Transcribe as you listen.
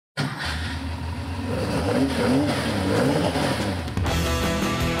We're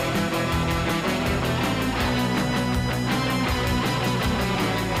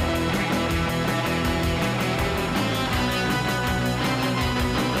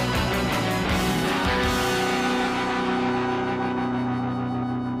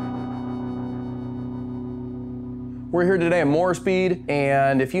here today at Moorespeed,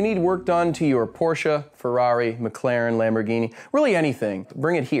 and if you need work done to your Porsche, Ferrari, McLaren, Lamborghini, really anything,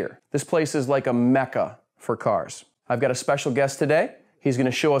 bring it here. This place is like a mecca for cars. I've got a special guest today. He's going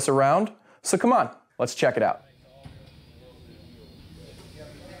to show us around, so come on, let's check it out.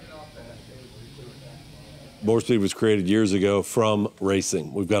 Moorespeed was created years ago from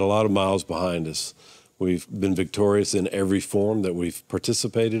racing. We've got a lot of miles behind us. We've been victorious in every form that we've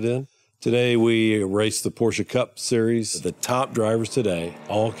participated in. Today we raced the Porsche Cup Series. The top drivers today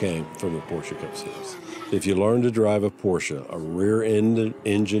all came from the Porsche Cup Series. If you learn to drive a Porsche, a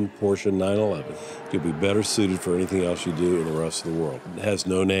rear-engine Porsche 911, you'll be better suited for anything else you do in the rest of the world. It has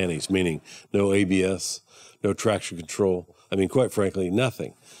no nannies, meaning no ABS, no traction control. I mean, quite frankly,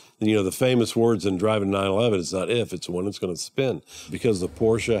 nothing. And you know, the famous words in driving 911 is not if, it's when it's going to spin. Because the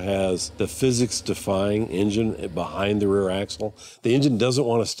Porsche has the physics-defying engine behind the rear axle, the engine doesn't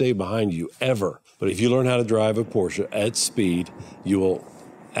want to stay behind you ever. But if you learn how to drive a Porsche at speed, you will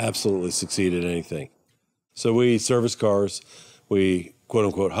absolutely succeed at anything. So we service cars, we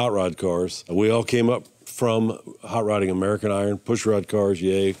quote-unquote hot rod cars. We all came up from hot rodding American iron, push rod cars,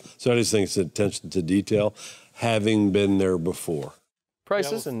 yay. So I just think it's attention to detail, having been there before. Price,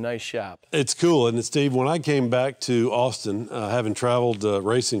 this is a nice shop. It's cool, isn't it, Steve? When I came back to Austin, having traveled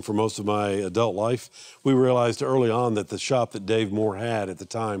racing for most of my adult life, we realized early on that the shop that Dave Moore had at the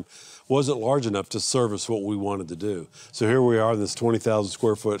time wasn't large enough to service what we wanted to do. So here we are in this 20,000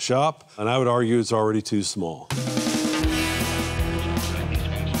 square foot shop, and I would argue it's already too small.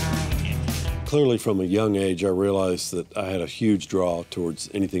 Clearly from a young age, I realized that I had a huge draw towards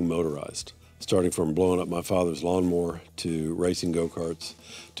anything motorized. Starting from blowing up my father's lawnmower to racing go-karts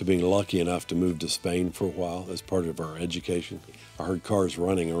to being lucky enough to move to Spain for a while as part of our education. I heard cars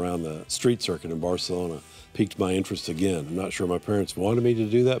running around the street circuit in Barcelona. Piqued my interest again. I'm not sure my parents wanted me to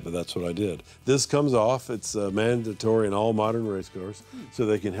do that, but that's what I did. This comes off. It's mandatory in all modern race cars, so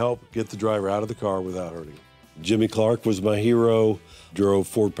they can help get the driver out of the car without hurting him. Jimmy Clark was my hero, drove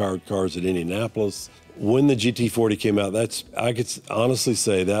Ford-powered cars at Indianapolis. When the GT40 came out, I could honestly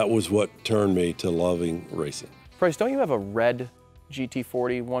say that was what turned me to loving racing. Price, don't you have a red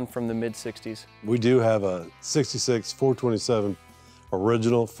GT40, one from the mid-60s? We do have a 66 427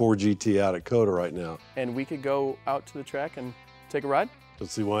 original Ford GT out at Cota right now. And we could go out to the track and take a ride?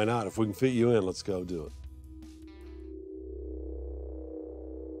 Let's see, why not? If we can fit you in, let's go do it.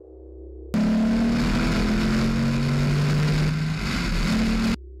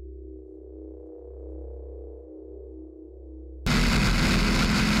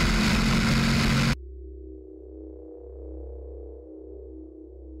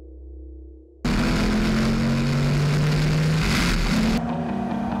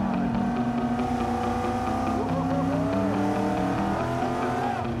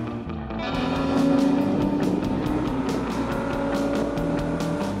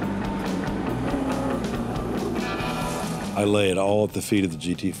 I lay it all at the feet of the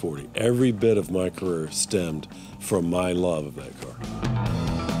GT40. Every bit of my career stemmed from my love of that car.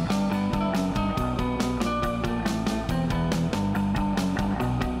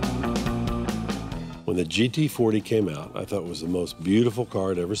 When the GT40 came out, I thought it was the most beautiful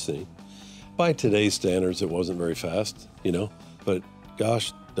car I'd ever seen. By today's standards, it wasn't very fast, you know, but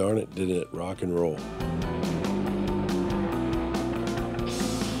gosh darn it, did it rock and roll.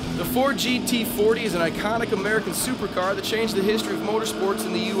 The Ford GT40 is an iconic American supercar that changed the history of motorsports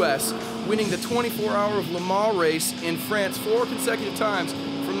in the U.S., winning the 24-hour of Le Mans race in France 4 consecutive times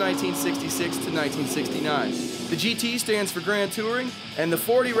from 1966 to 1969. The GT stands for Grand Touring, and the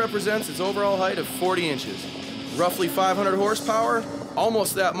 40 represents its overall height of 40 inches. Roughly 500 horsepower,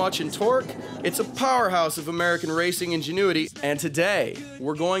 almost that much in torque. It's a powerhouse of American racing ingenuity, and today,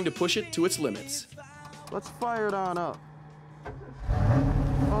 we're going to push it to its limits. Let's fire it on up.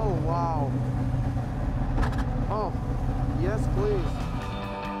 Oh, wow. Oh, yes, please.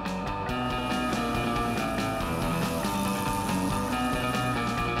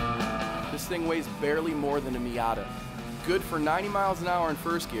 This thing weighs barely more than a Miata. Good for 90 miles an hour in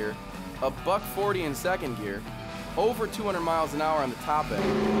first gear, a $140 in second gear, over 200 miles an hour on the top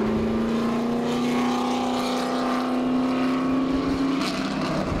end.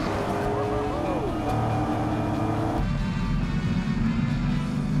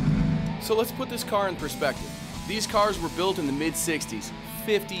 So let's put this car in perspective. These cars were built in the mid-60s,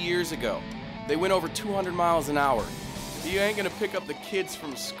 50 years ago. They went over 200 miles an hour. You ain't gonna pick up the kids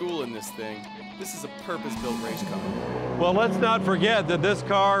from school in this thing. This is a purpose-built race car. Well, let's not forget that this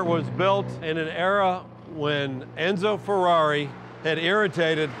car was built in an era when Enzo Ferrari had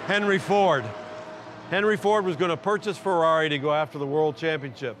irritated Henry Ford. Henry Ford was going to purchase Ferrari to go after the world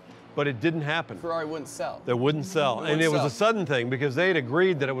championship, but it didn't happen. Ferrari wouldn't sell. It wouldn't sell. And it was a sudden thing because they had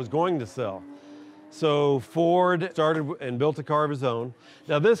agreed that it was going to sell. So Ford started and built a car of his own.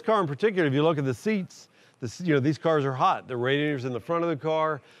 Now this car in particular, if you look at the seats, these cars are hot. The radiator's in the front of the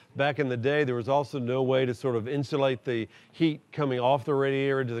car. Back in the day, there was also no way to sort of insulate the heat coming off the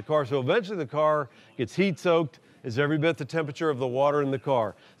radiator into the car. So eventually the car gets heat soaked, is every bit the temperature of the water in the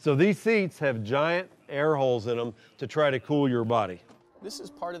car. So these seats have giant air holes in them to try to cool your body. This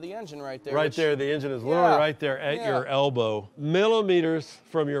is part of the engine right there. Right there, the engine is literally right there at your elbow, millimeters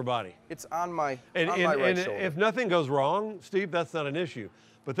from your body. It's on my, right shoulder. If nothing goes wrong, Steve, that's not an issue.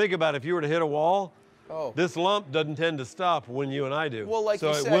 But think about it, if you were to hit a wall, this lump doesn't tend to stop when you and I do. Well, like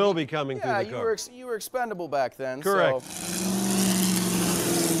so you said, it will be coming through the car. You were expendable back then. Correct. So.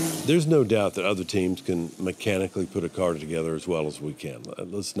 There's no doubt that other teams can mechanically put a car together as well as we can.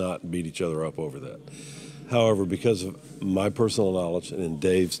 Let's not beat each other up over that. However, because of my personal knowledge and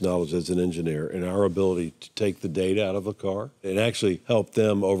Dave's knowledge as an engineer and our ability to take the data out of a car and actually help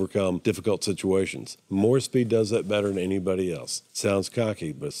them overcome difficult situations, Moorespeed does that better than anybody else. It sounds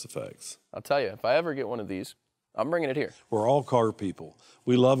cocky, but it's the facts. I'll tell you, if I ever get one of these, I'm bringing it here. We're all car people.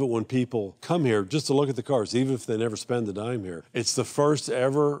 We love it when people come here just to look at the cars, even if they never spend the dime here. It's the first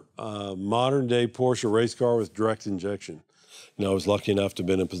ever modern-day Porsche race car with direct injection. You know, I was lucky enough to have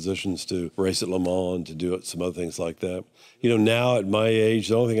been in positions to race at Le Mans, to do some other things like that. You know, now at my age,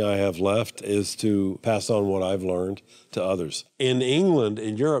 the only thing I have left is to pass on what I've learned to others. In England,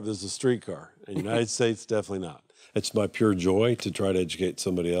 in Europe, there's a street car. In the United States, definitely not. It's my pure joy to try to educate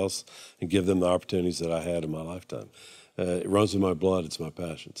somebody else and give them the opportunities that I had in my lifetime. It runs in my blood, it's my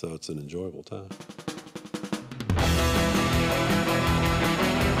passion, so it's an enjoyable time.